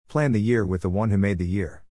Plan the year with the one who made the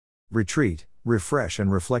year. Retreat, refresh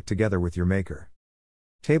and reflect together with your Maker.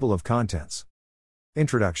 Table of Contents.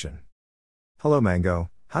 Introduction. Hello Mango,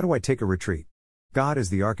 how do I take a retreat? God is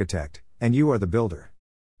the architect, and you are the builder.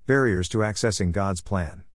 Barriers to accessing God's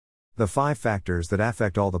plan. The 5 factors that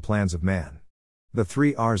affect all the plans of man. The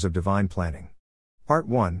 3 R's of divine planning. Part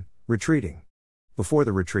 1, Retreating. Before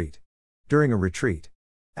the retreat. During a retreat.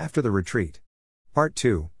 After the retreat. Part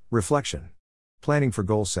 2, Reflection. Planning for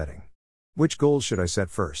goal setting. Which goals should I set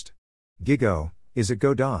first? Gigo, is it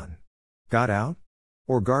go Don? God out?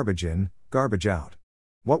 Or garbage in, garbage out?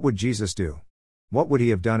 What would Jesus do? What would he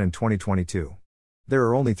have done in 2022? There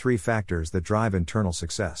are only 3 factors that drive internal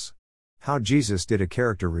success. How Jesus did a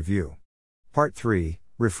character review. Part 3,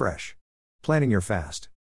 Refresh. Planning your fast.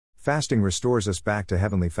 Fasting restores us back to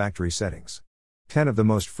heavenly factory settings. 10 of the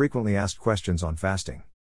most frequently asked questions on fasting.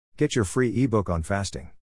 Get your free ebook on fasting.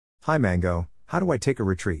 Hi Mango, how do I take a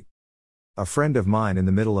retreat? A friend of mine in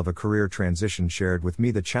the middle of a career transition shared with me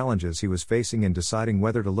the challenges he was facing in deciding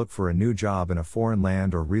whether to look for a new job in a foreign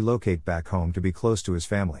land or relocate back home to be close to his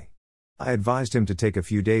family. I advised him to take a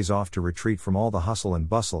few days off to retreat from all the hustle and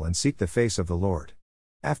bustle and seek the face of the Lord.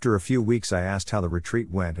 After a few weeks I asked how the retreat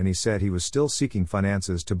went and he said he was still seeking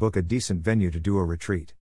finances to book a decent venue to do a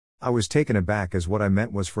retreat. I was taken aback as what I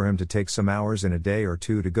meant was for him to take some hours in a day or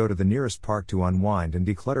two to go to the nearest park to unwind and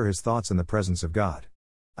declutter his thoughts in the presence of God.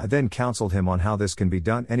 I then counseled him on how this can be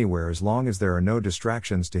done anywhere as long as there are no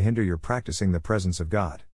distractions to hinder your practicing the presence of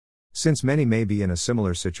God. Since many may be in a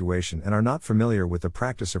similar situation and are not familiar with the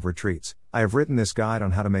practice of retreats, I have written this guide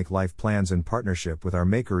on how to make life plans in partnership with our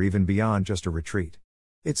Maker even beyond just a retreat.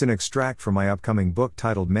 It's an extract from my upcoming book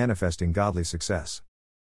titled Manifesting Godly Success.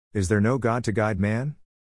 Is there no God to guide man?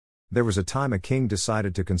 There was a time a king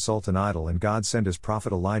decided to consult an idol and God sent his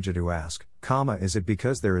prophet Elijah to ask, is it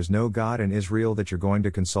because there is no God in Israel that you're going to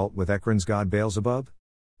consult with Ekron's god Beelzebub?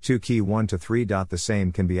 2 Key 1-3. The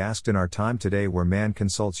same can be asked in our time today where man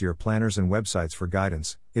consults your planners and websites for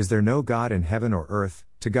guidance. Is there no God in heaven or earth,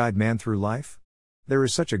 to guide man through life? There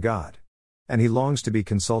is such a God. And he longs to be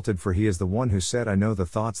consulted, for he is the one who said, I know the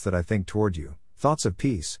thoughts that I think toward you, thoughts of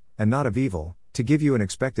peace, and not of evil, to give you an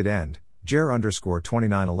expected end.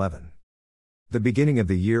 Jer_2911. The beginning of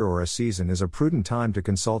the year or a season is a prudent time to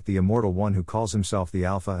consult the immortal one who calls himself the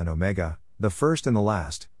Alpha and Omega, the first and the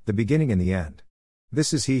last, the beginning and the end.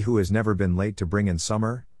 This is he who has never been late to bring in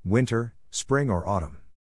summer, winter, spring or autumn.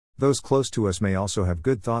 Those close to us may also have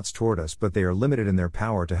good thoughts toward us, but they are limited in their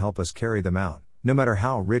power to help us carry them out, no matter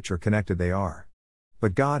how rich or connected they are.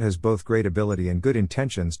 But God has both great ability and good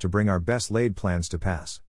intentions to bring our best laid plans to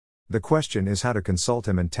pass. The question is how to consult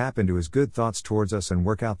him and tap into his good thoughts towards us and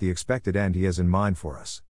work out the expected end he has in mind for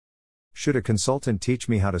us. Should a consultant teach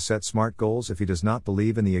me how to set smart goals if he does not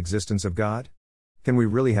believe in the existence of God? Can we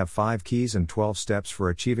really have 5 keys and 12 steps for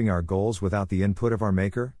achieving our goals without the input of our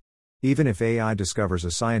Maker? Even if AI discovers a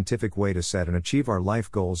scientific way to set and achieve our life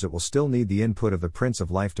goals, it will still need the input of the Prince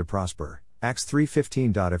of Life to prosper. Acts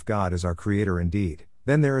 3:15. If God is our Creator indeed,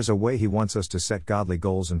 then there is a way he wants us to set godly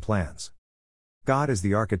goals and plans. God is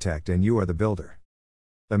the architect and you are the builder.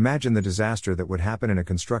 Imagine the disaster that would happen in a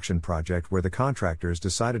construction project where the contractors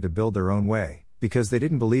decided to build their own way, because they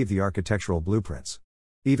didn't believe the architectural blueprints.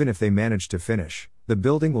 Even if they manage to finish, the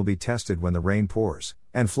building will be tested when the rain pours,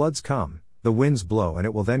 and floods come, the winds blow, and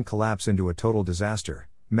it will then collapse into a total disaster.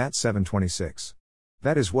 Matt 7:26.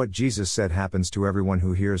 That is what Jesus said happens to everyone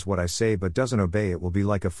who hears what I say but doesn't obey. It will be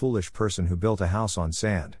like a foolish person who built a house on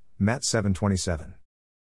sand. Matt 7:27.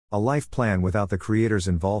 A life plan without the Creator's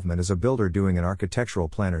involvement is a builder doing an architectural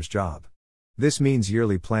planner's job. This means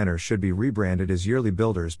yearly planners should be rebranded as yearly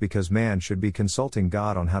builders, because man should be consulting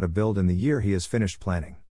God on how to build in the year he has finished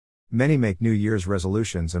planning. Many make New Year's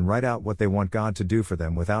resolutions and write out what they want God to do for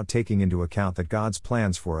them without taking into account that God's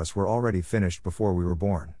plans for us were already finished before we were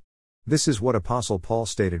born. This is what Apostle Paul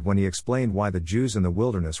stated when he explained why the Jews in the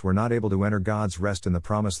wilderness were not able to enter God's rest in the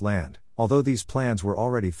promised land, although these plans were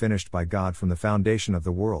already finished by God from the foundation of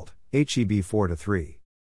the world. Heb 4-3.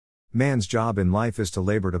 Man's job in life is to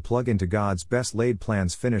labor to plug into God's best laid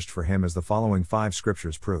plans finished for him, as the following 5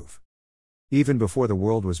 scriptures prove. Even before the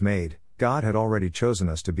world was made, God had already chosen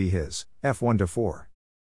us to be his. F 1-4.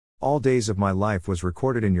 All days of my life was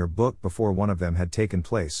recorded in your book before one of them had taken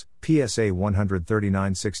place. PSA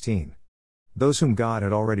 139:16. Those whom God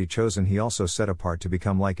had already chosen he also set apart to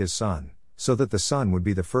become like his Son, so that the Son would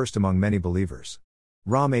be the first among many believers.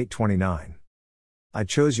 Rom 8:29. I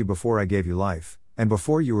chose you before I gave you life, and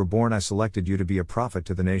before you were born I selected you to be a prophet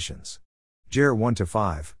to the nations. Jer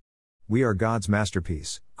 1-5. We are God's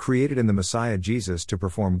masterpiece, created in the Messiah Jesus to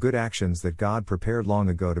perform good actions that God prepared long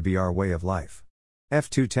ago to be our way of life.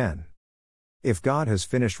 F2:10. If God has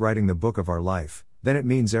finished writing the book of our life, then it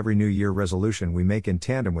means every New Year resolution we make in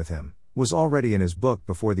tandem with Him was already in His book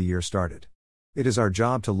before the year started. It is our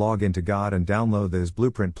job to log into God and download His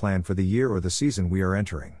blueprint plan for the year or the season we are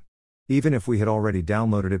entering. Even if we had already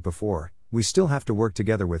downloaded it before, we still have to work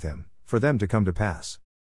together with Him for them to come to pass.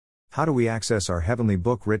 How do we access our heavenly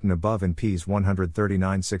book written above in Ps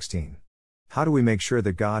 139:16? How do we make sure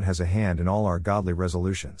that God has a hand in all our godly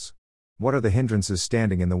resolutions? What are the hindrances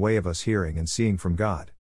standing in the way of us hearing and seeing from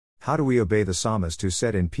God? How do we obey the psalmist who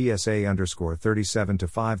said in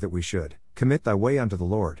PSA_37-5 that we should commit thy way unto the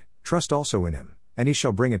Lord, trust also in Him, and He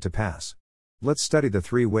shall bring it to pass? Let's study the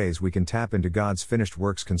 3 ways we can tap into God's finished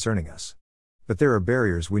works concerning us. But there are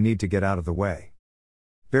barriers we need to get out of the way.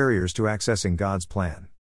 Barriers to accessing God's plan.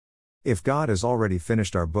 If God has already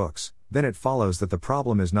finished our books, then it follows that the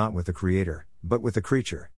problem is not with the Creator, but with the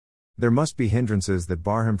creature. There must be hindrances that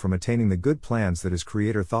bar Him from attaining the good plans that His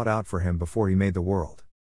Creator thought out for Him before He made the world.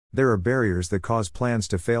 There are barriers that cause plans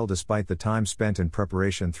to fail despite the time spent in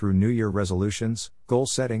preparation through New Year resolutions, goal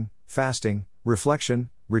setting, fasting, reflection,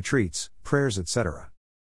 retreats, prayers, etc.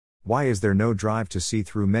 Why is there no drive to see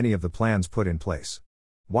through many of the plans put in place?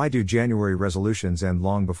 Why do January resolutions end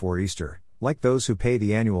long before Easter, like those who pay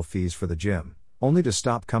the annual fees for the gym, only to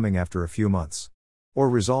stop coming after a few months? Or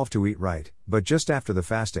resolve to eat right, but just after the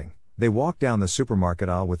fasting, they walk down the supermarket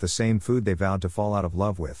aisle with the same food they vowed to fall out of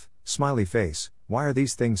love with, smiley face. Why are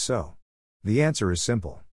these things so? The answer is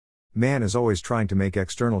simple. Man is always trying to make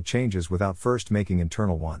external changes without first making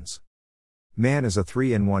internal ones. Man is a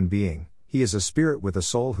 3-in-1 being. He is a spirit with a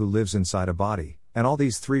soul who lives inside a body, and all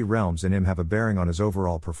these 3 realms in him have a bearing on his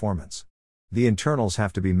overall performance. The internals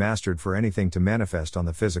have to be mastered for anything to manifest on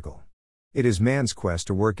the physical. It is man's quest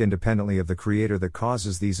to work independently of the Creator that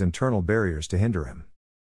causes these internal barriers to hinder him.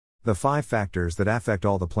 The 5 factors that affect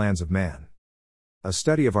all the plans of man. A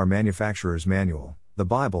study of our manufacturer's manual, the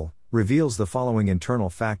Bible, reveals the following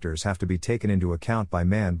internal factors have to be taken into account by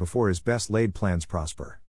man before his best laid plans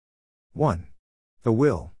prosper. 1. The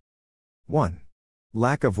will. 1.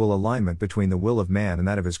 Lack of will alignment between the will of man and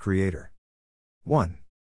that of his Creator. 1.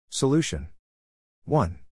 Solution.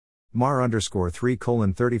 1.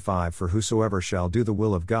 Mar_3:35 For whosoever shall do the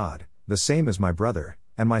will of God, the same is my brother,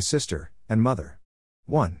 and my sister, and mother.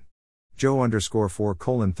 1.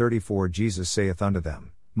 Joe_4:34 Jesus saith unto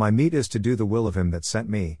them, My meat is to do the will of him that sent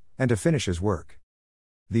me, and to finish his work.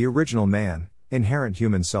 The original man, inherent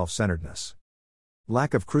human self-centeredness.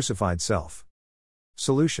 Lack of crucified self.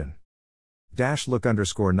 Solution.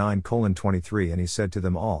 Luke_9:23 And he said to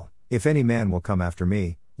them all, If any man will come after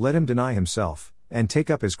me, let him deny himself, and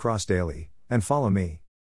take up his cross daily, and follow me.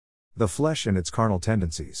 The flesh and its carnal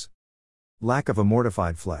tendencies. Lack of a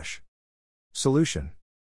mortified flesh. Solution.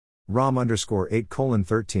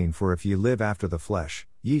 Rom_8:13 For if ye live after the flesh,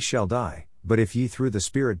 ye shall die, but if ye through the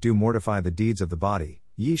Spirit do mortify the deeds of the body,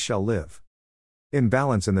 ye shall live.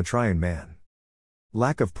 Imbalance in the triune man.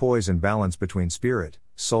 Lack of poise and balance between spirit,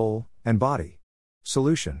 soul, and body.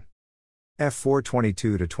 Solution.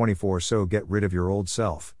 F4:22-24 So get rid of your old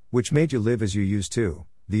self, which made you live as you used to,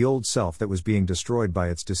 the old self that was being destroyed by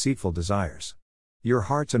its deceitful desires. Your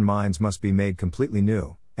hearts and minds must be made completely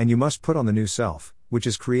new, and you must put on the new self, which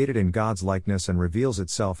is created in God's likeness and reveals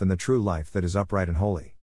itself in the true life that is upright and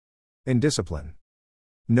holy. In discipline.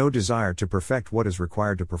 No desire to perfect what is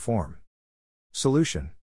required to perform.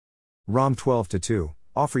 Solution. Rom 12:2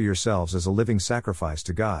 Offer yourselves as a living sacrifice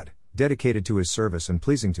to God, dedicated to His service and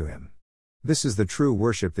pleasing to Him. This is the true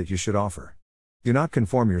worship that you should offer. Do not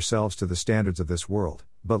conform yourselves to the standards of this world,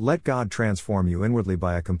 but let God transform you inwardly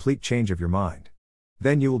by a complete change of your mind.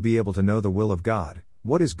 Then you will be able to know the will of God,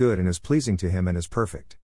 what is good and is pleasing to Him and is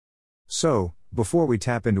perfect. So, before we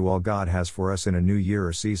tap into all God has for us in a new year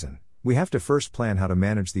or season, we have to first plan how to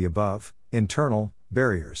manage the above, internal,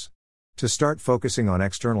 barriers. To start focusing on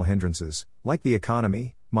external hindrances, like the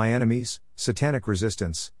economy, my enemies, satanic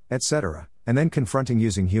resistance, etc., and then confronting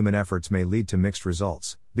using human efforts may lead to mixed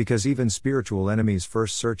results, because even spiritual enemies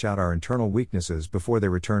first search out our internal weaknesses before they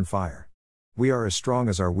return fire. We are as strong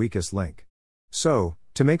as our weakest link. So,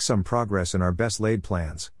 to make some progress in our best laid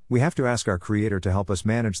plans, we have to ask our Creator to help us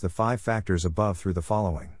manage the 5 factors above through the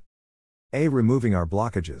following. A. Removing our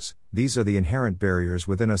blockages. These are the inherent barriers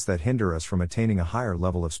within us that hinder us from attaining a higher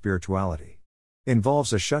level of spirituality.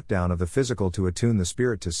 Involves a shutdown of the physical to attune the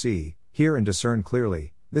spirit to see, hear and discern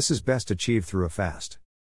clearly. This is best achieved through a fast.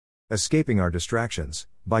 Escaping our distractions,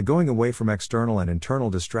 by going away from external and internal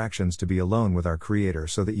distractions to be alone with our Creator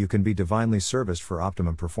so that you can be divinely serviced for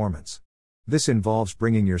optimum performance. This involves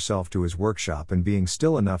bringing yourself to His workshop and being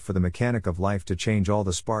still enough for the mechanic of life to change all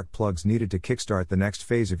the spark plugs needed to kickstart the next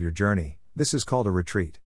phase of your journey, this is called a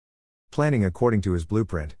retreat. Planning according to His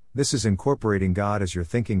blueprint, this is incorporating God as your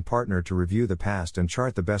thinking partner to review the past and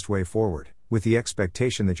chart the best way forward, with the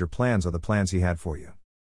expectation that your plans are the plans He had for you.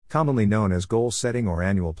 Commonly known as goal setting or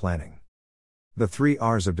annual planning. The 3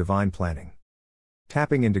 R's of divine planning.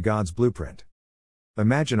 Tapping into God's blueprint.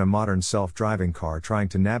 Imagine a modern self-driving car trying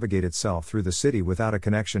to navigate itself through the city without a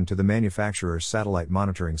connection to the manufacturer's satellite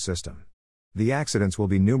monitoring system. The accidents will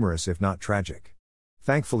be numerous if not tragic.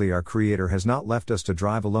 Thankfully, our Creator has not left us to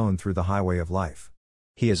drive alone through the highway of life.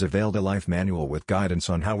 He has availed a life manual with guidance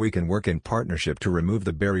on how we can work in partnership to remove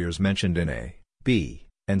the barriers mentioned in A, B,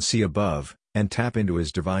 and C above, and tap into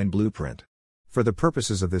His divine blueprint. For the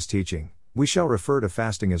purposes of this teaching, we shall refer to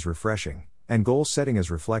fasting as refreshing, and goal setting as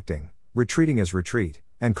reflecting, retreating as retreat,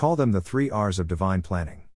 and call them the 3 R's of divine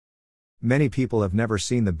planning. Many people have never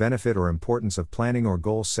seen the benefit or importance of planning or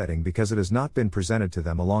goal setting because it has not been presented to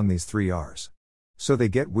them along these 3 R's. So they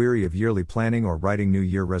get weary of yearly planning or writing New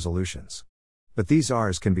Year resolutions. But these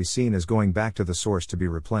R's can be seen as going back to the source to be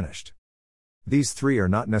replenished. These 3 are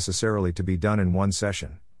not necessarily to be done in one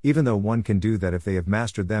session, even though one can do that if they have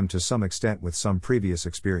mastered them to some extent with some previous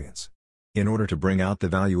experience. In order to bring out the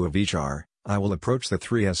value of each R, I will approach the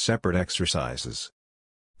 3 as separate exercises.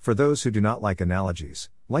 For those who do not like analogies,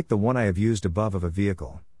 like the one I have used above of a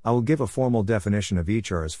vehicle, I will give a formal definition of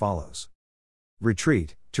each R as follows.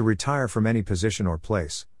 Retreat, to retire from any position or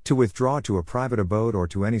place, to withdraw to a private abode or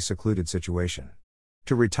to any secluded situation.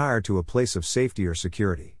 To retire to a place of safety or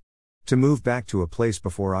security. To move back to a place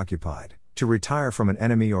before occupied, to retire from an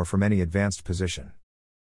enemy or from any advanced position.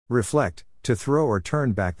 Reflect, to throw or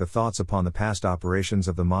turn back the thoughts upon the past operations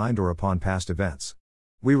of the mind or upon past events.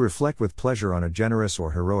 We reflect with pleasure on a generous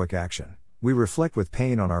or heroic action. We reflect with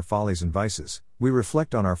pain on our follies and vices. We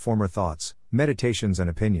reflect on our former thoughts, meditations and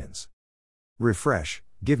opinions. Refresh,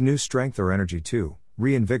 give new strength or energy to,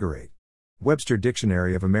 reinvigorate. Webster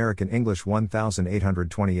Dictionary of American English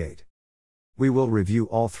 1828. We will review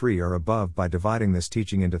all 3 are above by dividing this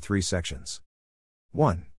teaching into 3 sections.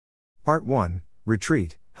 1. Part 1,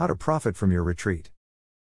 Retreat, how to profit from your retreat.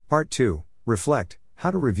 Part 2, Reflect,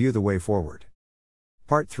 how to review the way forward.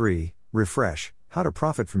 Part 3, Refresh, how to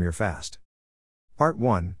profit from your fast. Part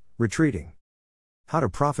 1, Retreating. How to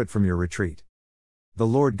profit from your retreat. The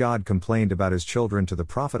Lord God complained about His children to the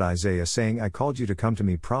prophet Isaiah, saying, I called you to come to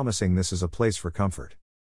me, promising this is a place for comfort.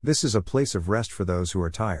 This is a place of rest for those who are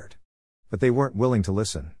tired. But they weren't willing to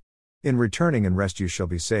listen. In returning and rest you shall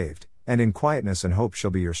be saved, and in quietness and hope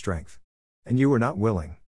shall be your strength. And you were not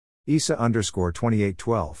willing.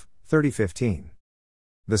 Isa_2812, 30:15.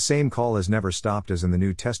 The same call has never stopped, as in the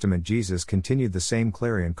New Testament Jesus continued the same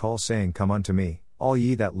clarion call, saying, Come unto me, all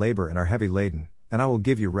ye that labor and are heavy laden, and I will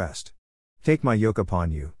give you rest. Take my yoke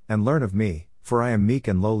upon you, and learn of me, for I am meek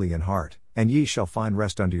and lowly in heart, and ye shall find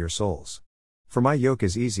rest unto your souls. For my yoke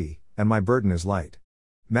is easy, and my burden is light.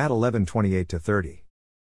 Matt 11:28-30.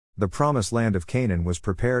 The promised land of Canaan was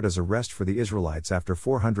prepared as a rest for the Israelites after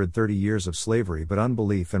 430 years of slavery, but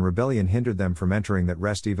unbelief and rebellion hindered them from entering that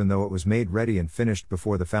rest, even though it was made ready and finished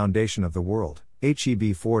before the foundation of the world. Heb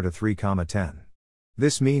 4:3-10.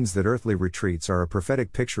 This means that earthly retreats are a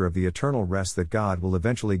prophetic picture of the eternal rest that God will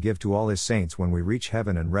eventually give to all His saints when we reach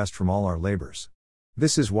heaven and rest from all our labors.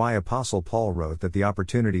 This is why Apostle Paul wrote that the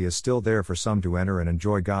opportunity is still there for some to enter and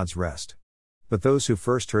enjoy God's rest. But those who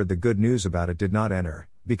first heard the good news about it did not enter,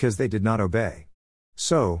 because they did not obey.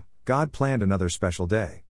 So, God planned another special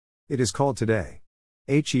day. It is called today.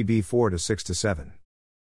 Heb 4:6-7.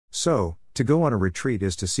 So, to go on a retreat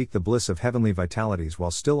is to seek the bliss of heavenly vitalities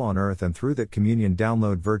while still on earth, and through that communion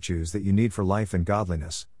download virtues that you need for life and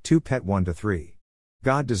godliness. 2 Pet 1-3.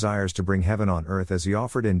 God desires to bring heaven on earth as He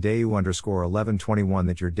offered in Deu_11:21,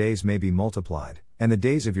 that your days may be multiplied, and the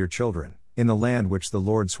days of your children, in the land which the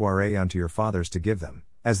Lord sware unto your fathers to give them,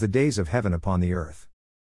 as the days of heaven upon the earth.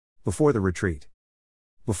 Before the retreat.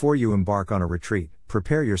 Before you embark on a retreat,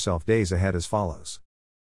 prepare yourself days ahead as follows.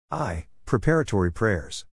 Preparatory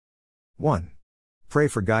prayers. 1. Pray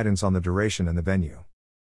for guidance on the duration and the venue.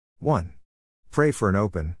 1. Pray for an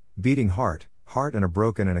open, beating heart and a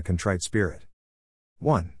broken and a contrite spirit.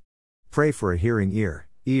 1. Pray for a hearing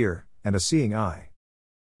ear, and a seeing eye.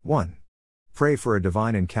 1. Pray for a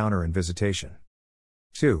divine encounter and visitation.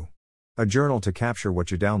 2. A journal to capture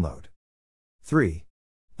what you download. 3.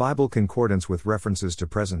 Bible concordance with references to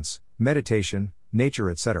presence, meditation, nature,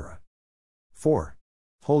 etc. 4.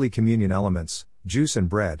 Holy Communion elements, juice and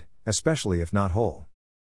bread, especially if not whole.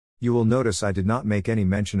 You will notice I did not make any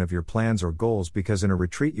mention of your plans or goals, because in a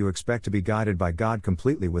retreat you expect to be guided by God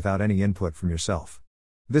completely without any input from yourself.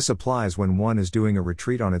 This applies when one is doing a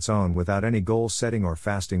retreat on its own without any goal setting or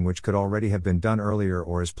fasting, which could already have been done earlier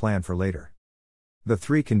or is planned for later. The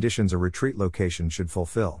 3 conditions a retreat location should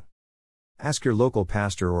fulfill. Ask your local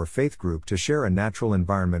pastor or faith group to share a natural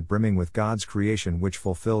environment brimming with God's creation which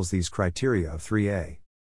fulfills these criteria of 3A.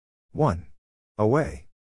 1. Away.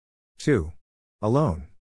 2. Alone.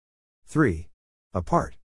 3.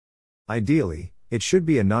 Apart. Ideally, it should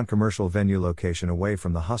be a non-commercial venue location away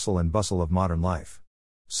from the hustle and bustle of modern life.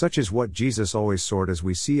 Such is what Jesus always sought, as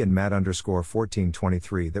we see in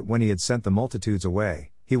Matt_14:23, that when he had sent the multitudes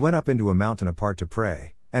away, he went up into a mountain apart to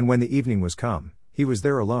pray, and when the evening was come, he was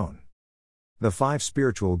there alone. The 5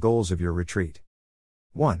 spiritual goals of your retreat.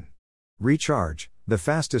 1. Recharge. The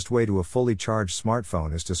fastest way to a fully charged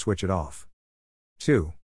smartphone is to switch it off.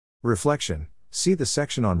 2. Reflection. See the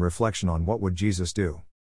section on reflection on what would Jesus do.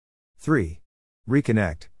 3.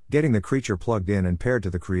 Reconnect. Getting the creature plugged in and paired to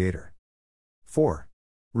the Creator. 4.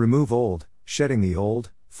 Remove old, shedding the old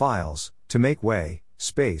files, to make way,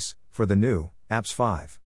 space, for the new apps.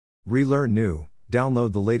 5. Relearn new,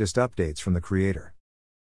 download the latest updates from the Creator.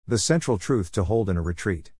 The central truth to hold in a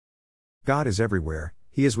retreat. God is everywhere,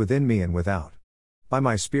 He is within me and without. By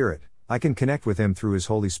my Spirit, I can connect with Him through His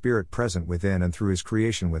Holy Spirit present within and through His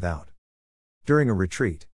creation without. During a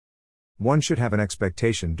retreat. One should have an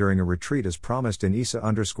expectation during a retreat as promised in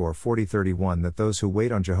Isa_40:31 that those who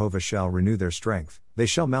wait on Jehovah shall renew their strength, they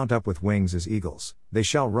shall mount up with wings as eagles, they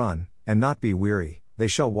shall run, and not be weary, they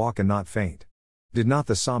shall walk and not faint. Did not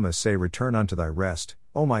the psalmist say, "Return unto thy rest,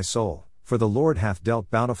 O my soul, for the Lord hath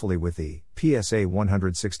dealt bountifully with thee," PSA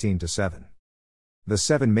 116:7. The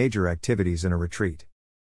 7 major activities in a retreat.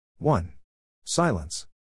 1. Silence.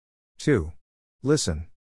 2. Listen.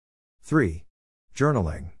 3.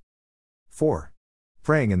 Journaling. 4.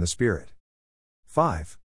 Praying in the Spirit.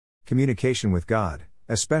 5. Communication with God,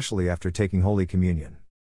 especially after taking Holy Communion.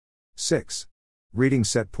 6. Reading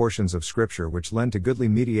set portions of Scripture which lend to goodly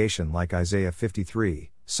mediation, like Isaiah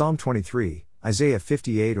 53, Psalm 23, Isaiah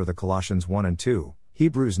 58, or the Colossians 1 and 2,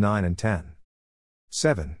 Hebrews 9 and 10.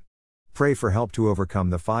 7. Pray for help to overcome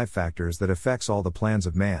the 5 factors that affects all the plans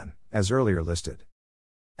of man, as earlier listed.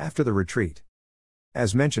 After the retreat.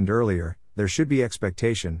 As mentioned earlier, there should be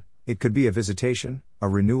expectation. It could be a visitation, a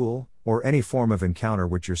renewal, or any form of encounter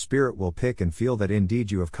which your spirit will pick and feel that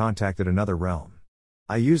indeed you have contacted another realm.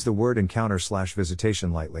 I use the word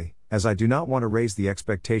encounter/visitation lightly, as I do not want to raise the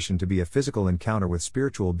expectation to be a physical encounter with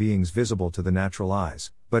spiritual beings visible to the natural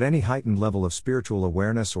eyes, but any heightened level of spiritual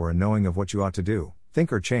awareness or a knowing of what you ought to do,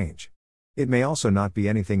 think or change. It may also not be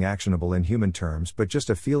anything actionable in human terms but just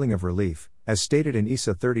a feeling of relief, as stated in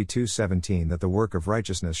Isa 32:17, that the work of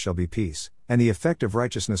righteousness shall be peace, and the effect of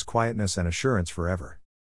righteousness quietness and assurance forever.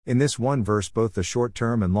 In this one verse both the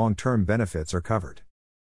short-term and long-term benefits are covered.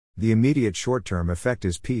 The immediate short-term effect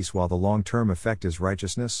is peace, while the long-term effect is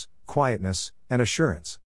righteousness, quietness, and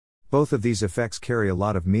assurance. Both of these effects carry a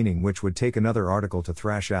lot of meaning which would take another article to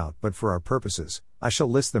thrash out, but for our purposes, I shall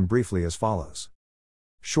list them briefly as follows.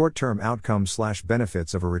 Short-term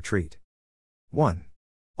outcomes/benefits of a retreat. 1.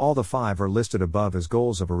 All the 5 are listed above as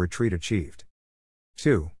goals of a retreat achieved.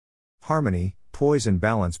 2. Harmony, poise and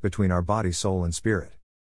balance between our body, soul and spirit.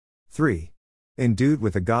 3. Endued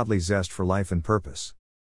with a godly zest for life and purpose.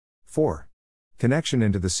 4. Connection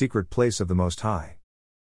into the secret place of the Most High.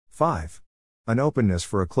 5. An openness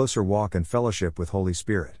for a closer walk and fellowship with Holy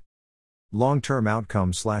Spirit. Long-term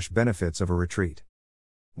outcomes/benefits of a retreat.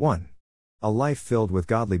 1. A life filled with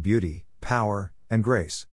godly beauty, power, and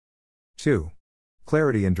grace. 2.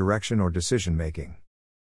 Clarity in direction or decision making.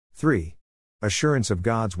 3. Assurance of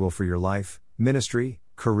God's will for your life, ministry,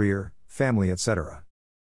 career, family, etc.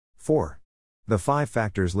 4. The 5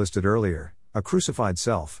 factors listed earlier: a crucified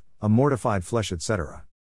self, a mortified flesh, etc.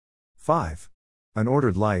 5. An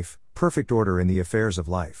ordered life, perfect order in the affairs of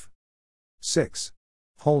life. 6.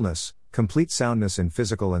 Wholeness, complete soundness in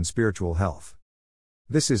physical and spiritual health.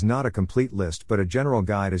 This is not a complete list but a general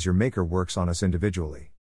guide as your Maker works on us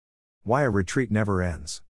individually. Why a retreat never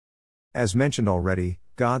ends. As mentioned already,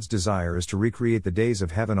 God's desire is to recreate the days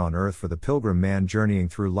of heaven on earth for the pilgrim man journeying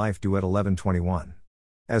through life. Duet 11:21.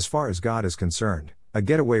 As far as God is concerned, a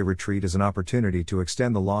getaway retreat is an opportunity to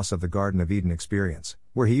extend the loss of the Garden of Eden experience,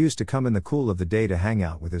 where He used to come in the cool of the day to hang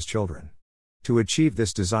out with His children. To achieve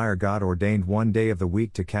this desire, God ordained one day of the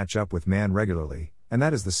week to catch up with man regularly, and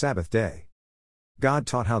that is the Sabbath day. God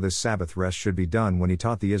taught how this Sabbath rest should be done when He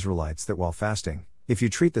taught the Israelites that while fasting, if you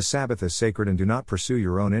treat the Sabbath as sacred and do not pursue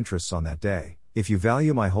your own interests on that day, if you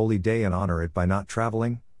value my holy day and honor it by not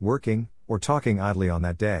traveling, working, or talking idly on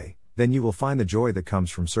that day, then you will find the joy that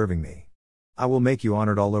comes from serving me. I will make you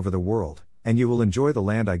honored all over the world, and you will enjoy the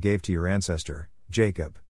land I gave to your ancestor,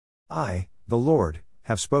 Jacob. I, the Lord,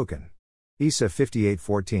 have spoken. Isa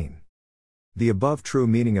 58:14. The above true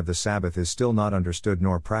meaning of the Sabbath is still not understood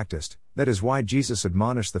nor practiced. That is why Jesus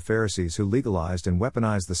admonished the Pharisees who legalized and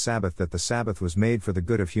weaponized the Sabbath that the Sabbath was made for the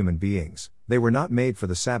good of human beings. They were not made for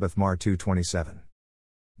the Sabbath. Mar 2:27.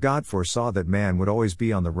 God foresaw that man would always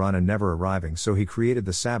be on the run and never arriving, so he created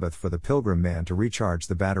the Sabbath for the pilgrim man to recharge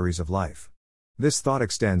the batteries of life. This thought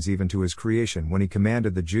extends even to his creation when he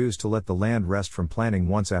commanded the Jews to let the land rest from planting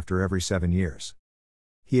once after every 7 years.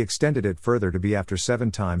 He extended it further to be after 7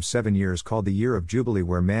 times 7 years, called the year of Jubilee,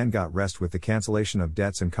 where man got rest with the cancellation of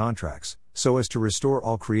debts and contracts, so as to restore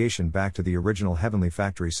all creation back to the original heavenly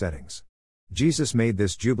factory settings. Jesus made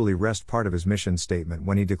this Jubilee rest part of his mission statement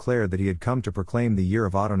when he declared that he had come to proclaim the year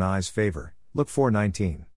of Adonai's favor. Luke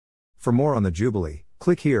 4:19. For more on the Jubilee,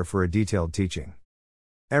 click here for a detailed teaching.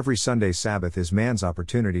 Every Sunday Sabbath is man's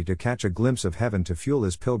opportunity to catch a glimpse of heaven to fuel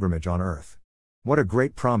his pilgrimage on earth. What a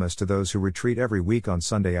great promise to those who retreat every week on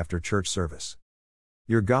Sunday after church service.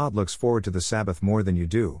 Your God looks forward to the Sabbath more than you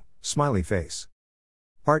do. Smiley face.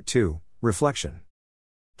 Part 2, Reflection.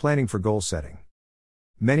 Planning for goal setting.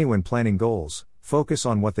 Many, when planning goals, focus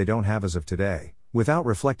on what they don't have as of today, without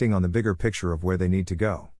reflecting on the bigger picture of where they need to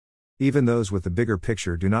go. Even those with the bigger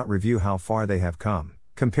picture do not review how far they have come,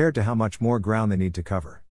 compared to how much more ground they need to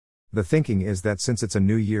cover. The thinking is that since it's a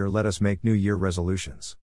new year, let us make New Year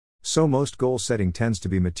resolutions. So most goal setting tends to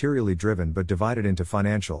be materially driven but divided into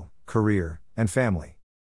financial, career, and family,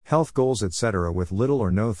 health goals, etc., with little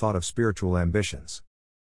or no thought of spiritual ambitions.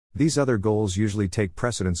 These other goals usually take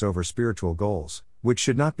precedence over spiritual goals, which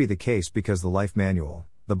should not be the case because the Life Manual,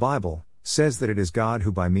 the Bible, says that it is God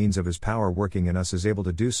who by means of his power working in us is able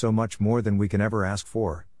to do so much more than we can ever ask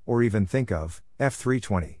for, or even think of. F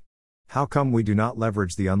 3:20. How come we do not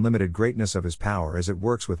leverage the unlimited greatness of his power as it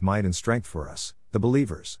works with might and strength for us, the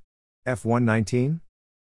believers? F 1:19?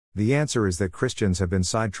 The answer is that Christians have been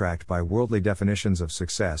sidetracked by worldly definitions of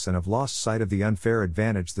success and have lost sight of the unfair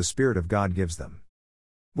advantage the Spirit of God gives them.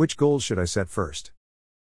 Which goals should I set first?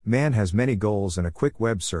 Man has many goals, and a quick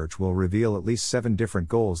web search will reveal at least 7 different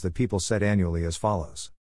goals that people set annually as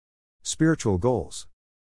follows: spiritual goals,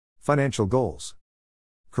 financial goals,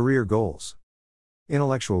 career goals,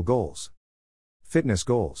 intellectual goals, fitness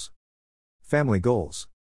goals, family goals,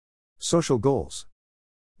 social goals.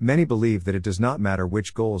 Many believe that it does not matter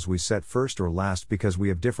which goals we set first or last because we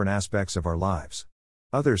have different aspects of our lives.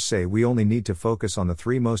 Others say we only need to focus on the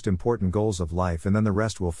 3 most important goals of life and then the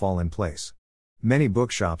rest will fall in place. Many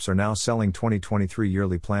bookshops are now selling 2023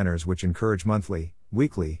 yearly planners which encourage monthly,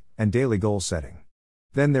 weekly, and daily goal setting.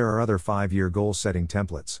 Then there are other 5-year goal setting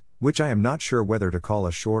templates, which I am not sure whether to call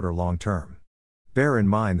a short or long term. Bear in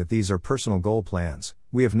mind that these are personal goal plans.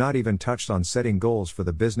 We have not even touched on setting goals for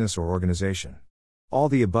the business or organization. All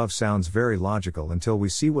the above sounds very logical until we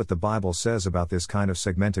see what the Bible says about this kind of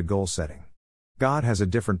segmented goal setting. God has a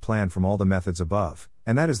different plan from all the methods above,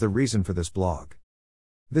 and that is the reason for this blog.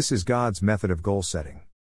 This is God's method of goal setting.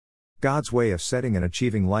 God's way of setting and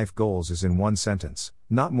achieving life goals is in one sentence,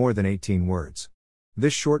 not more than 18 words.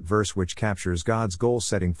 This short verse, which captures God's goal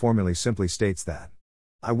setting formula, simply states that,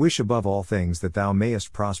 I wish above all things that thou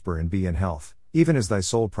mayest prosper and be in health, even as thy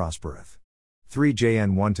soul prospereth. 3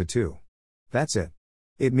 John 1-2. That's it.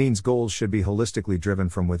 It means goals should be holistically driven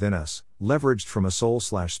from within us, leveraged from a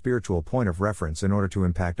soul/spiritual point of reference in order to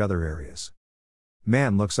impact other areas.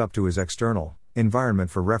 Man looks up to his external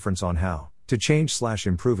environment for reference on how to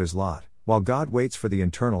change/improve his lot, while God waits for the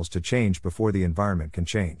internals to change before the environment can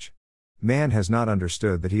change. Man has not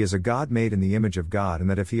understood that he is a God made in the image of God, and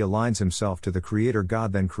that if he aligns himself to the Creator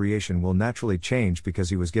God, then creation will naturally change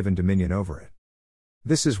because he was given dominion over it.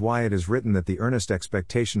 This is why it is written that the earnest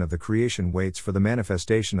expectation of the creation waits for the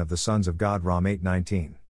manifestation of the sons of God. Rom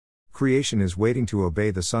 8:19. Creation is waiting to obey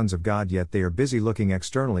the sons of God, yet they are busy looking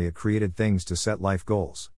externally at created things to set life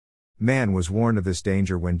goals. Man was warned of this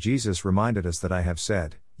danger when Jesus reminded us that I have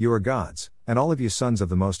said, you are gods, and all of you sons of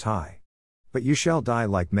the Most High. But you shall die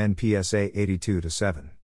like men. PSA 82-7.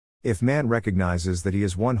 If man recognizes that he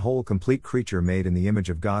is one whole complete creature made in the image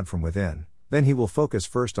of God from within, then he will focus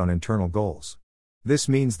first on internal goals. This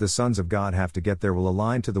means the sons of God have to get their will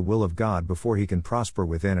aligned to the will of God before he can prosper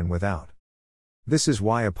within and without. This is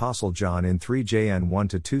why Apostle John in 3 John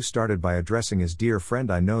 1-2 started by addressing his dear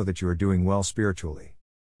friend, I know that you are doing well spiritually.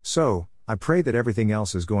 So, I pray that everything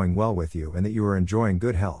else is going well with you and that you are enjoying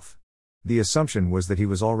good health. The assumption was that he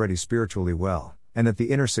was already spiritually well, and that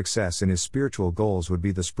the inner success in his spiritual goals would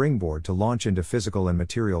be the springboard to launch into physical and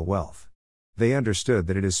material wealth. They understood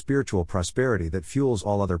that it is spiritual prosperity that fuels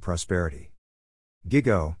all other prosperity.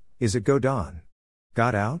 Gigo, is it go don?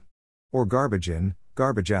 Got out? Or garbage in,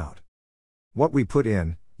 garbage out? What we put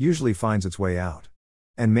in, usually finds its way out.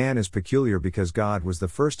 And man is peculiar because God was the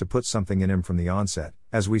first to put something in him from the onset,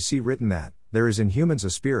 as we see written that, there is in humans a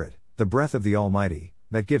spirit, the breath of the Almighty,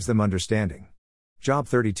 that gives them understanding. Job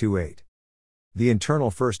 32:8. The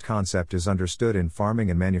internal first concept is understood in farming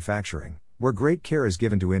and manufacturing, where great care is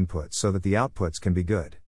given to inputs so that the outputs can be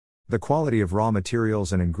good. The quality of raw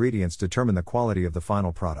materials and ingredients determine the quality of the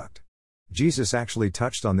final product. Jesus actually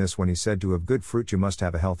touched on this when he said to have good fruit you must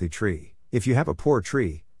have a healthy tree. If you have a poor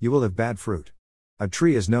tree, you will have bad fruit. A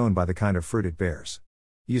tree is known by the kind of fruit it bears.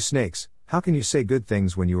 You snakes, how can you say good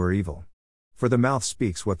things when you are evil? For the mouth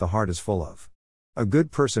speaks what the heart is full of. A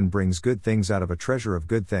good person brings good things out of a treasure of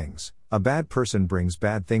good things, a bad person brings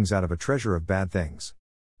bad things out of a treasure of bad things.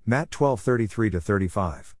 Matt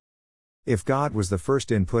 12:33-35. If God was the first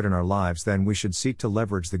input in our lives, then we should seek to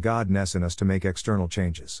leverage the Godness in us to make external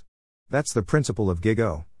changes. That's the principle of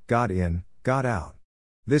GIGO, God in, God out.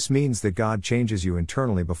 This means that God changes you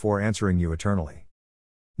internally before answering you eternally.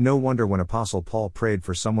 No wonder when Apostle Paul prayed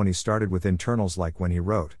for someone he started with internals, like when he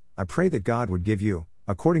wrote, I pray that God would give you,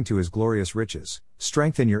 according to his glorious riches,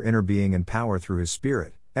 strength in your inner being and power through his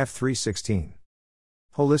Spirit, F 3:16.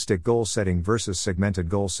 Holistic goal setting versus segmented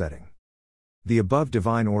goal setting. The above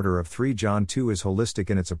divine order of 3 John 2 is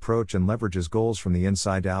holistic in its approach and leverages goals from the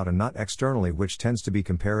inside out and not externally, which tends to be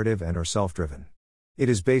comparative and or self-driven. It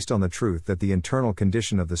is based on the truth that the internal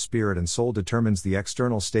condition of the spirit and soul determines the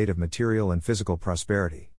external state of material and physical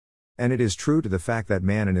prosperity. And it is true to the fact that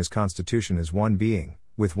man in his constitution is one being,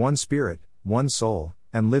 with one spirit, one soul,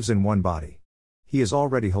 and lives in one body. He is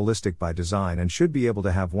already holistic by design and should be able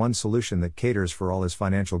to have one solution that caters for all his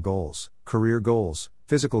financial goals, career goals,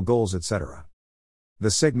 physical goals, etc.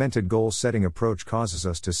 The segmented goal setting approach causes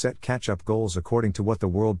us to set catch-up goals according to what the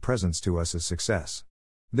world presents to us as success.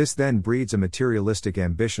 This then breeds a materialistic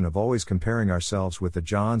ambition of always comparing ourselves with the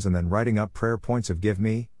Johns and then writing up prayer points of give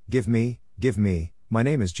me, give me, give me, my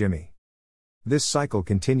name is Jimmy. This cycle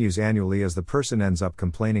continues annually as the person ends up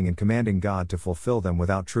complaining and commanding God to fulfill them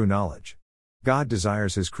without true knowledge. God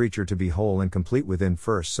desires his creature to be whole and complete within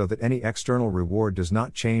first so that any external reward does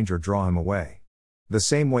not change or draw him away. The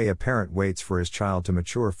same way a parent waits for his child to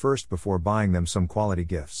mature first before buying them some quality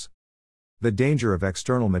gifts. The danger of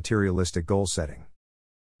external materialistic goal setting.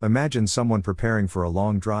 Imagine someone preparing for a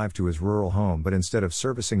long drive to his rural home, but instead of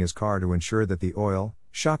servicing his car to ensure that the oil,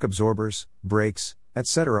 shock absorbers, brakes,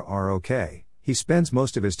 etc. are okay, he spends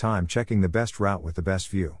most of his time checking the best route with the best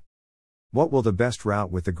view. What will the best route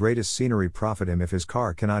with the greatest scenery profit him if his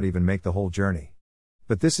car cannot even make the whole journey?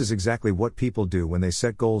 But this is exactly what people do when they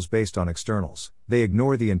set goals based on externals. They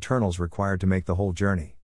ignore the internals required to make the whole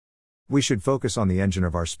journey. We should focus on the engine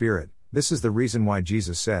of our spirit. This is the reason why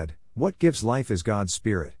Jesus said, what gives life is God's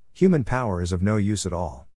Spirit, human power is of no use at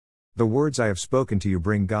all. The words I have spoken to you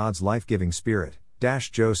bring God's life-giving Spirit,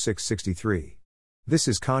 Joe 6:63. This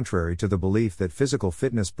is contrary to the belief that physical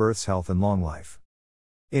fitness births health and long life.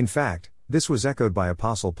 In fact, this was echoed by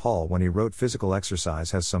Apostle Paul when he wrote physical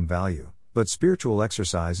exercise has some value, but spiritual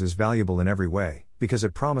exercise is valuable in every way, because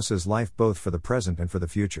it promises life both for the present and for the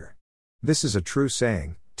future. This is a true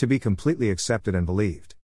saying, to be completely accepted and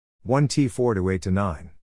believed. 1 T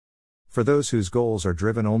 4:8-9. For those whose goals are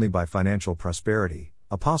driven only by financial prosperity,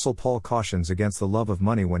 Apostle Paul cautions against the love of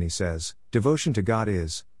money when he says, devotion to God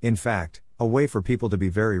is, in fact, a way for people to be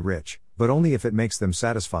very rich, but only if it makes them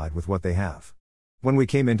satisfied with what they have. When we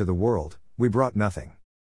came into the world, we brought nothing.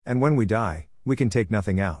 And when we die, we can take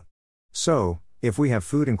nothing out. So, if we have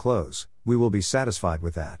food and clothes, we will be satisfied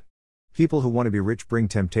with that. People who want to be rich bring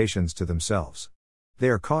temptations to themselves. They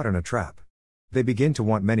are caught in a trap. They begin to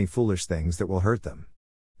want many foolish things that will hurt them.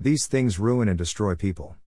 These things ruin and destroy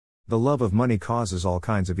people. The love of money causes all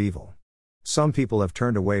kinds of evil. Some people have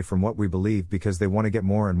turned away from what we believe because they want to get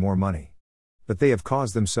more and more money. But they have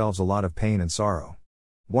caused themselves a lot of pain and sorrow.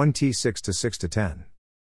 1 T 6:6-10.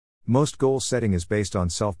 Most goal setting is based on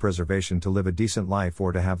self-preservation to live a decent life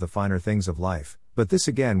or to have the finer things of life, but this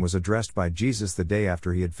again was addressed by Jesus the day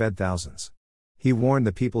after he had fed thousands. He warned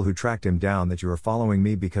the people who tracked him down that you are following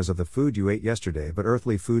me because of the food you ate yesterday, but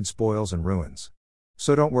earthly food spoils and ruins.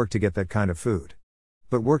 So don't work to get that kind of food.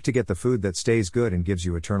 But work to get the food that stays good and gives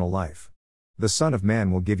you eternal life. The Son of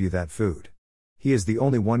Man will give you that food. He is the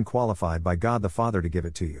only one qualified by God the Father to give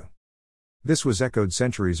it to you. This was echoed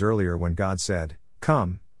centuries earlier when God said,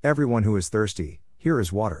 come, everyone who is thirsty, here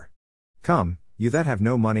is water. Come, you that have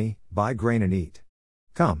no money, buy grain and eat.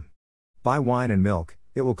 Come. Buy wine and milk,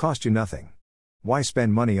 it will cost you nothing. Why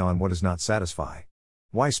spend money on what does not satisfy?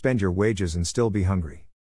 Why spend your wages and still be hungry?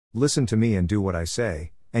 Listen to me and do what I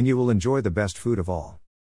say, and you will enjoy the best food of all.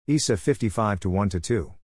 Isa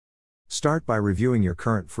 55:1-2. Start by reviewing your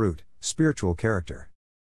current fruit, spiritual character.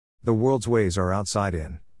 The world's ways are outside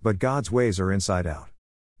in, but God's ways are inside out.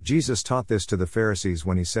 Jesus taught this to the Pharisees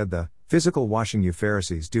when he said the physical washing you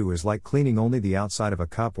Pharisees do is like cleaning only the outside of a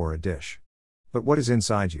cup or a dish. But what is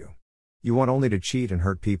inside you? You want only to cheat and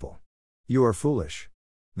hurt people. You are foolish.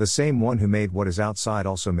 The same one who made what is outside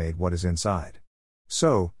also made what is inside.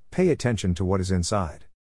 So, pay attention to what is inside.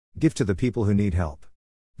 Give to the people who need help.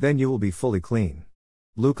 Then you will be fully clean.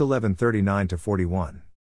 Luke 11:39-41.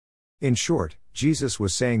 In short, Jesus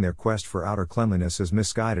was saying their quest for outer cleanliness is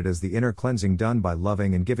misguided, as the inner cleansing done by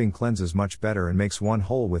loving and giving cleanses much better and makes one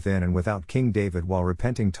whole within and without. King David, while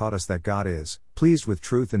repenting, taught us that God is pleased with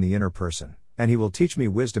truth in the inner person, and he will teach me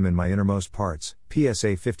wisdom in my innermost parts.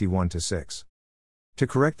 PSA 51-6. To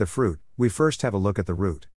correct the fruit, we first have a look at the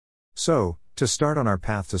root. So, to start on our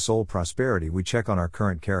path to soul prosperity, we check on our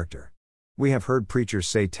current character. We have heard preachers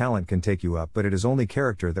say talent can take you up, but it is only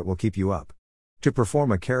character that will keep you up. To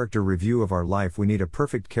perform a character review of our life, we need a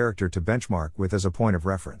perfect character to benchmark with as a point of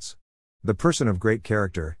reference. The person of great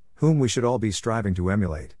character, whom we should all be striving to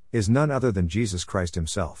emulate, is none other than Jesus Christ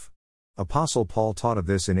himself. Apostle Paul taught of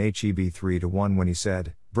this in Heb 3:1 when he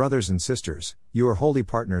said, "Brothers and sisters, you are wholly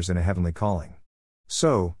partners in a heavenly calling."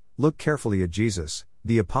 So, look carefully at Jesus,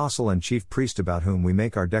 the apostle and chief priest about whom we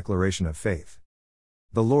make our declaration of faith.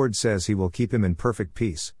 The Lord says he will keep him in perfect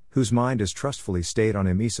peace, whose mind is trustfully stayed on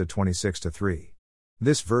him. Isa 26-3.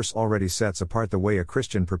 This verse already sets apart the way a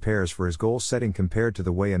Christian prepares for his goal setting compared to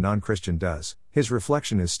the way a non-Christian does. His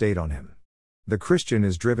reflection is stayed on him. The Christian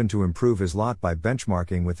is driven to improve his lot by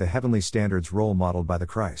benchmarking with the heavenly standards role modeled by the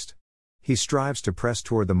Christ. He strives to press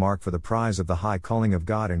toward the mark for the prize of the high calling of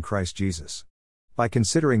God in Christ Jesus. By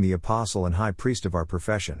considering the apostle and high priest of our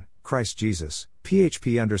profession, Christ Jesus,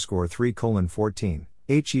 PHP_3:14,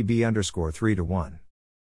 HEB_3:1.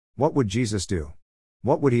 What would Jesus do?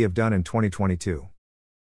 What would he have done in 2022?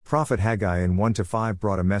 Prophet Haggai in 1-5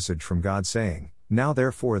 brought a message from God saying, "Now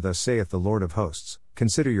therefore thus saith the Lord of hosts,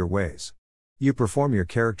 consider your ways." You perform your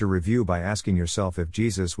character review by asking yourself, if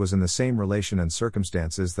Jesus was in the same relation and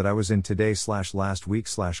circumstances that I was in today/last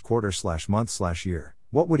week/quarter/month/year,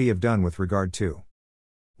 what would he have done with regard to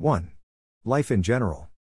 1. Life in general.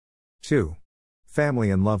 2.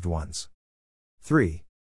 Family and loved ones. 3.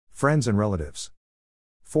 Friends and relatives.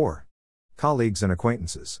 4. Colleagues and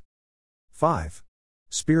acquaintances. 5.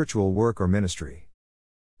 Spiritual work or ministry.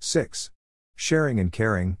 6. Sharing and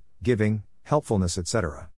caring, giving, helpfulness,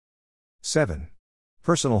 etc. 7.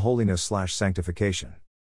 Personal holiness/sanctification.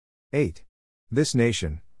 8. This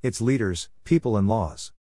nation, its leaders, people and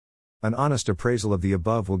laws. An honest appraisal of the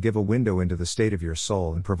above will give a window into the state of your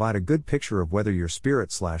soul and provide a good picture of whether your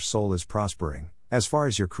spirit/soul is prospering, as far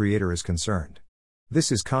as your Creator is concerned.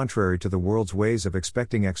 This is contrary to the world's ways of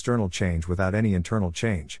expecting external change without any internal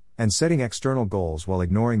change, and setting external goals while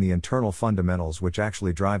ignoring the internal fundamentals which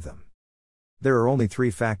actually drive them. There are only 3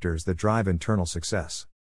 factors that drive internal success.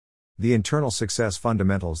 The internal success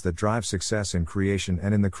fundamentals that drive success in creation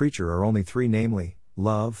and in the creature are only 3, namely,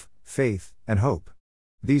 love, faith, and hope.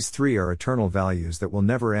 These 3 are eternal values that will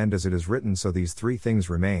never end, as it is written, so these 3 things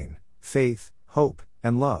remain: faith, hope,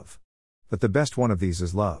 and love. But the best one of these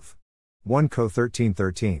is love. 1 Cor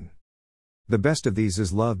 13:13. The best of these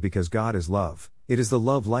is love, because God is love. It is the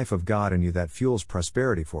love life of God in you that fuels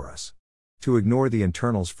prosperity for us. To ignore the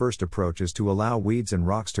internals first approach is to allow weeds and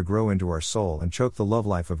rocks to grow into our soul and choke the love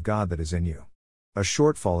life of God that is in you. A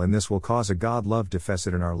shortfall in this will cause a God-love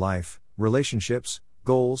deficit in our life, relationships,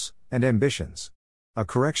 goals, and ambitions. A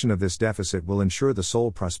correction of this deficit will ensure the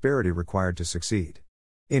soul prosperity required to succeed.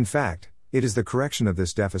 In fact, it is the correction of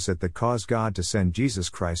this deficit that caused God to send Jesus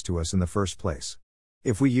Christ to us in the first place.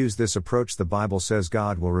 If we use this approach, the Bible says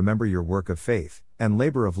God will remember your work of faith, and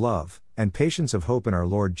labor of love, and patience of hope in our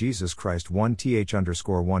Lord Jesus Christ.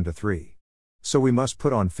 1th_1-3. So we must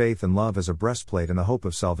put on faith and love as a breastplate and the hope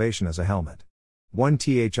of salvation as a helmet.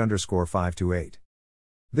 1th_5-8.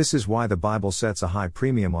 This is why the Bible sets a high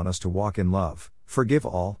premium on us to walk in love, forgive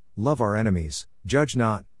all, love our enemies, judge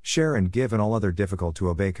not, share and give, and all other difficult to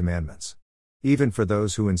obey commandments. Even for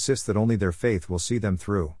those who insist that only their faith will see them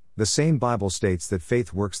through, the same Bible states that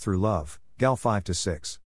faith works through love, Gal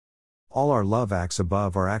 5-6. All our love acts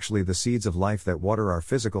above are actually the seeds of life that water our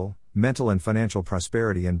physical, mental and financial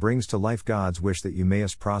prosperity and brings to life God's wish that you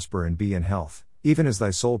mayest prosper and be in health, even as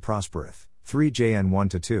thy soul prospereth. 3 John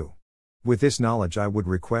 1-2. With this knowledge, I would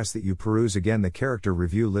request that you peruse again the character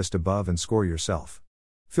review list above and score yourself.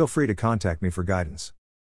 Feel free to contact me for guidance.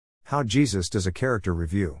 How Jesus does a character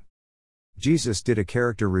review. Jesus did a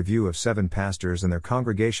character review of 7 pastors and their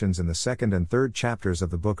congregations in the 2nd and 3rd chapters of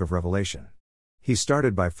the book of Revelation. he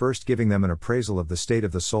started by first giving them an appraisal of the state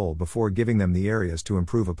of the soul before giving them the areas to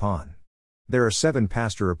improve upon. There are 7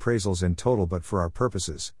 pastor appraisals in total, but for our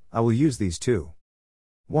purposes, I will use these 2.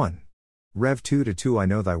 1. Rev 2-2 I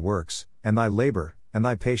know thy works, and thy labor, and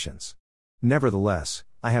thy patience. Nevertheless,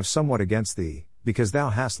 I have somewhat against thee, because thou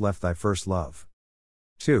hast left thy first love.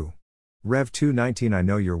 2. Rev 2:19 I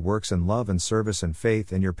know your works and love and service and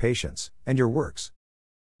faith and your patience, and your works.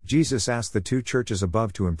 Jesus asked the 2 churches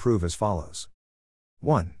above to improve as follows.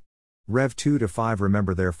 1. Rev 2-5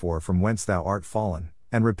 Remember therefore from whence thou art fallen,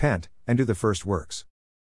 and repent, and do the first works.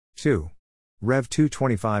 2. Rev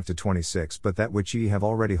 2:25-26 But that which ye have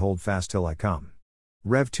already hold fast till I come.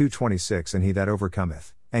 Rev 2:26 And he that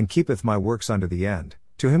overcometh, and keepeth my works unto the end,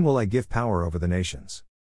 to him will I give power over the nations.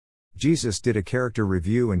 Jesus did a character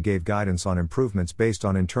review and gave guidance on improvements based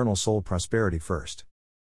on internal soul prosperity first.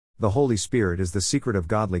 The Holy Spirit is the secret of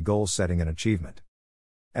godly goal setting and achievement.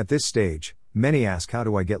 At this stage, many ask, how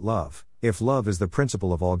do I get love, if love is the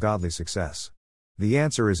principle of all godly success? The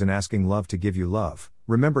answer is in asking love to give you love.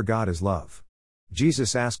 Remember, God is love.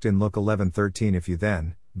 Jesus asked in Luke 11:13 If you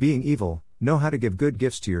then, being evil, know how to give good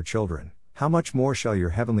gifts to your children, how much more shall your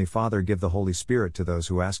heavenly Father give the Holy Spirit to those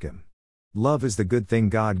who ask him? Love is the good thing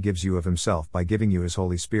God gives you of himself by giving you his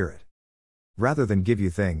Holy Spirit. Rather than give you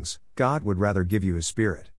things, God would rather give you his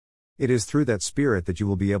Spirit. It is through that Spirit that you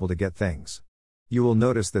will be able to get things. You will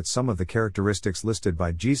notice that some of the characteristics listed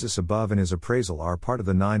by Jesus above in his appraisal are part of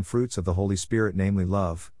the 9 fruits of the Holy Spirit, namely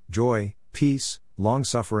love, joy, peace,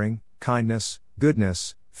 long-suffering, kindness,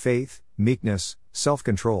 goodness, faith, meekness,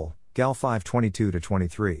 self-control, Gal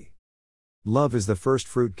 5:22-23. Love is the first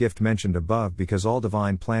fruit gift mentioned above because all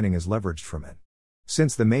divine planning is leveraged from it.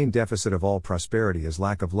 Since the main deficit of all prosperity is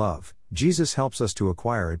lack of love, Jesus helps us to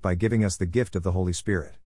acquire it by giving us the gift of the Holy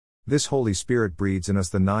Spirit. This Holy Spirit breeds in us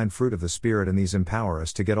the 9 fruit of the Spirit, and these empower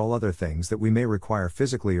us to get all other things that we may require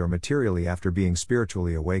physically or materially after being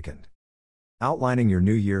spiritually awakened. Outlining your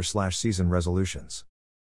New Year/season resolutions.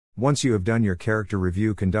 Once you have done your character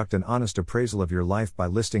review, conduct an honest appraisal of your life by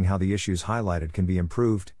listing how the issues highlighted can be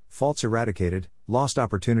improved, faults eradicated, lost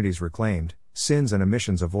opportunities reclaimed, sins and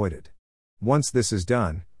omissions avoided. Once this is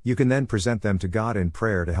done, you can then present them to God in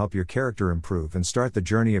prayer to help your character improve and start the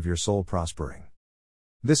journey of your soul prospering.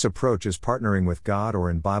 This approach is partnering with God, or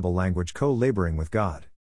in Bible language, co-laboring with God.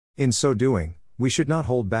 In so doing, we should not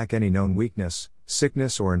hold back any known weakness,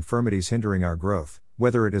 sickness or infirmities hindering our growth,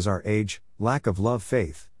 whether it is our age, lack of love,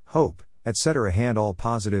 faith, hope, etc. Hand all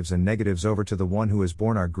positives and negatives over to the one who has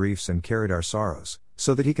borne our griefs and carried our sorrows,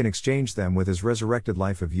 so that he can exchange them with his resurrected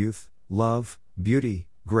life of youth, love, beauty,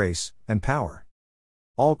 grace, and power.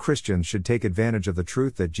 All Christians should take advantage of the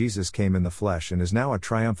truth that Jesus came in the flesh and is now a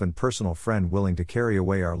triumphant personal friend willing to carry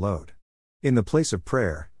away our load. In the place of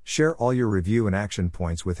prayer, share all your review and action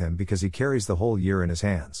points with him because he carries the whole year in his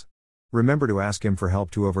hands. Remember to ask him for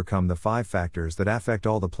help to overcome the 5 factors that affect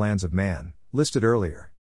all the plans of man, listed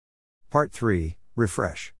earlier. Part 3,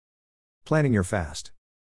 Refresh. Planning your fast.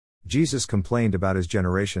 Jesus complained about his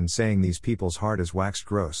generation, saying, These people's heart is waxed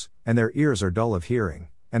gross, and their ears are dull of hearing,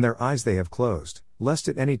 and their eyes they have closed, lest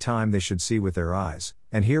at any time they should see with their eyes,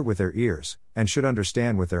 and hear with their ears, and should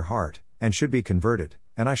understand with their heart, and should be converted,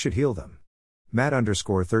 and I should heal them.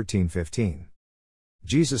 Matt_13:15.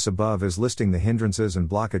 Jesus above is listing the hindrances and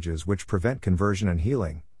blockages which prevent conversion and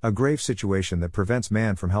healing, a grave situation that prevents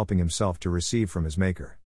man from helping himself to receive from his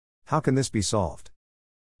Maker. How can this be solved?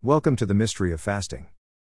 Welcome to the mystery of fasting.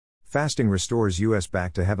 Fasting restores us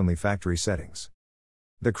back to heavenly factory settings.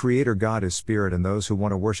 The Creator God is spirit, and those who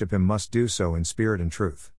want to worship him must do so in spirit and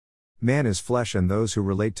truth. Man is flesh, and those who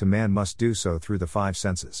relate to man must do so through the 5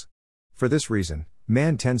 senses. For this reason,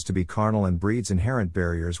 man tends to be carnal and breeds inherent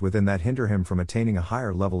barriers within that hinder him from attaining a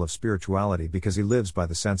higher level of spirituality because he lives by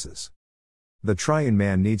the senses. The triune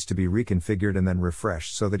man needs to be reconfigured and then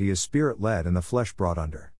refreshed so that he is spirit-led and the flesh brought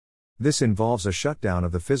under. This involves a shutdown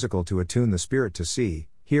of the physical to attune the spirit to see,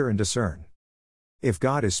 hear and discern. If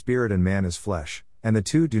God is spirit and man is flesh, and the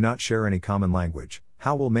two do not share any common language,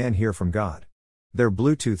 how will man hear from God? Their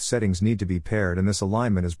Bluetooth settings need to be paired, and this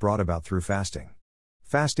alignment is brought about through fasting.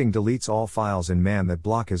 Fasting deletes all files in man that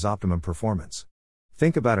block his optimum performance.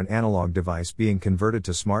 Think about an analog device being converted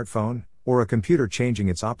to smartphone, or a computer changing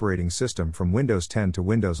its operating system from Windows 10 to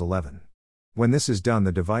Windows 11. When this is done,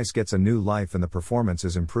 the device gets a new life and the performance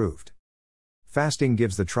is improved. Fasting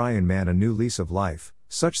gives the triune man a new lease of life,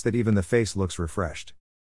 such that even the face looks refreshed.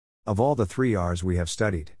 Of all the 3 R's we have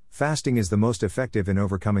studied, fasting is the most effective in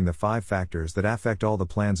overcoming the 5 factors that affect all the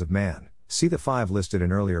plans of man. See the 5 listed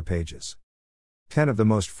in earlier pages. 10 of the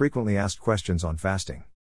most frequently asked questions on fasting.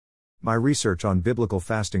 My research on biblical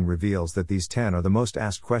fasting reveals that these 10 are the most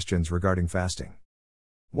asked questions regarding fasting.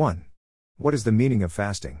 1. What is the meaning of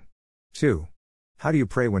fasting? 2. How do you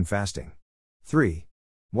pray when fasting? 3.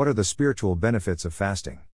 What are the spiritual benefits of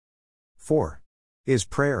fasting? 4. Is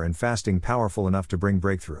prayer and fasting powerful enough to bring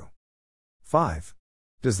breakthrough? 5.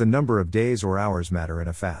 Does the number of days or hours matter in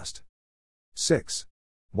a fast? 6.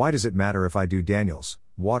 Why does it matter if I do Daniel's,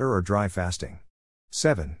 water or dry fasting?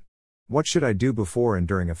 7. What should I do before and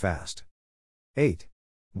during a fast? 8.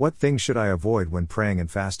 What things should I avoid when praying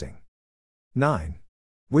and fasting? 9.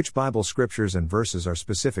 Which Bible scriptures and verses are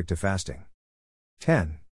specific to fasting?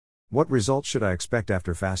 10. What results should I expect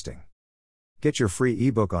after fasting? Get your free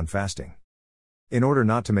ebook on fasting. In order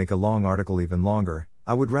not to make a long article even longer,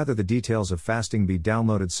 I would rather the details of fasting be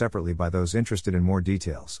downloaded separately by those interested in more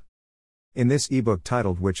details. In this ebook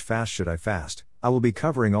titled Which Fast Should I Fast?, I will be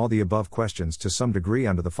covering all the above questions to some degree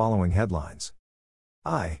under the following headlines.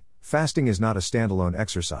 Fasting is not a standalone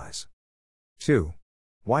exercise. 2.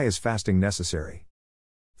 Why is fasting necessary?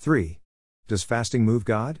 3. Does fasting move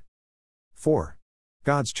God? 4.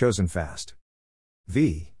 God's chosen fast.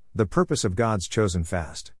 V. The purpose of God's chosen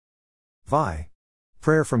fast. Vi.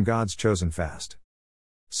 Prayer from God's chosen fast.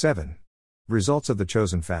 7. Results of the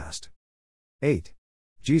chosen fast. 8.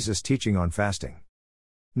 Jesus' teaching on fasting.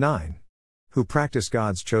 9. Who practice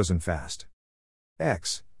God's chosen fast.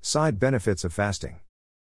 X. Side benefits of fasting.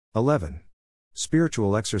 11.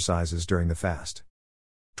 Spiritual exercises during the fast.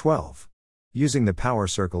 12. Using the power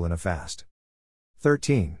circle in a fast.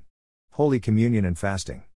 13. Holy Communion and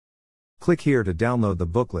fasting. Click here to download the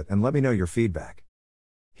booklet and let me know your feedback.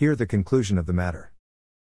 Hear the conclusion of the matter.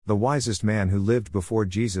 The wisest man who lived before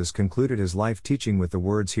Jesus concluded his life teaching with the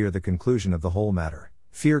words, "Hear the conclusion of the whole matter.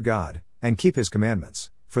 Fear God, and keep his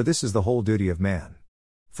commandments, for this is the whole duty of man.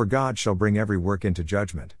 For God shall bring every work into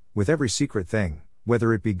judgment, with every secret thing,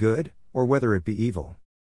 whether it be good, or whether it be evil."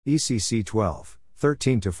 ECC 12,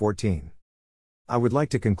 13-14. I would like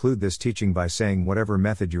to conclude this teaching by saying, whatever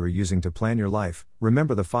method you are using to plan your life,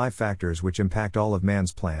 remember the 5 factors which impact all of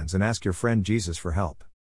man's plans and ask your friend Jesus for help.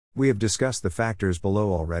 We have discussed the factors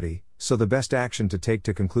below already, so the best action to take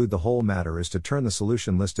to conclude the whole matter is to turn the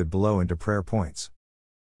solution listed below into prayer points.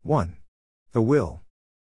 1. The will.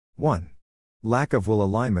 1. Lack of will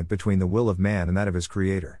alignment between the will of man and that of his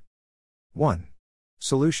Creator. 1.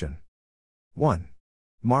 Solution. 1.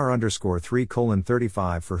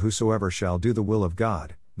 Mar_3:35 For whosoever shall do the will of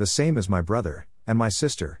God, the same is my brother, and my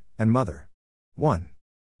sister, and mother. 1.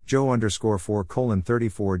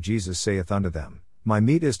 Jo_4:34 Jesus saith unto them, My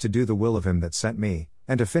meat is to do the will of him that sent me,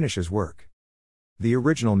 and to finish his work. The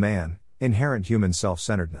original man, inherent human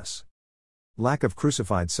self-centeredness. Lack of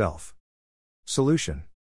crucified self. Solution.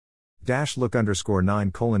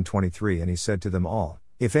 Luke_9:23 And he said to them all,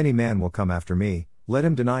 If any man will come after me, let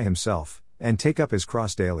him deny himself, and take up his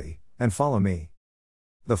cross daily, and follow me.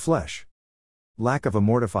 The flesh. Lack of a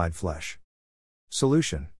mortified flesh.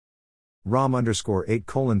 Solution.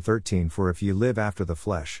 Rom_8:13 For if ye live after the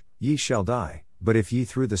flesh, ye shall die, but if ye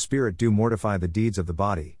through the Spirit do mortify the deeds of the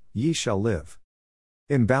body, ye shall live.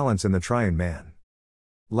 Imbalance in the triune man.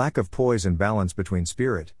 Lack of poise and balance between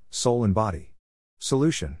spirit, soul and body.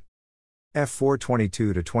 Solution.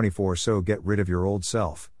 F4:22-24 So get rid of your old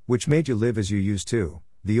self, which made you live as you used to,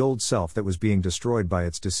 the old self that was being destroyed by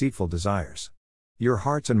its deceitful desires. Your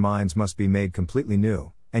hearts and minds must be made completely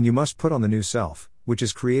new, and you must put on the new self, which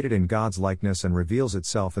is created in God's likeness and reveals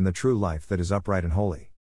itself in the true life that is upright and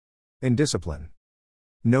holy. In discipline.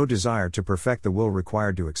 No desire to perfect the will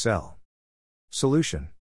required to excel.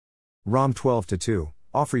 Solution. Rom 12:2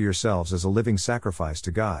 Offer yourselves as a living sacrifice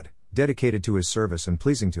to God, dedicated to His service and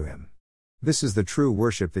pleasing to Him. This is the true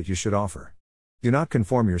worship that you should offer. Do not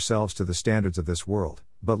conform yourselves to the standards of this world,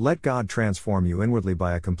 but let God transform you inwardly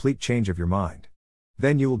by a complete change of your mind.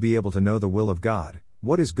 Then you will be able to know the will of God,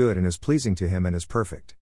 what is good and is pleasing to Him and is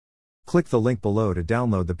perfect. Click the link below to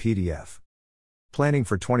download the PDF. Planning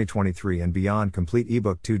for 2023 and Beyond Complete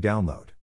ebook 2 download.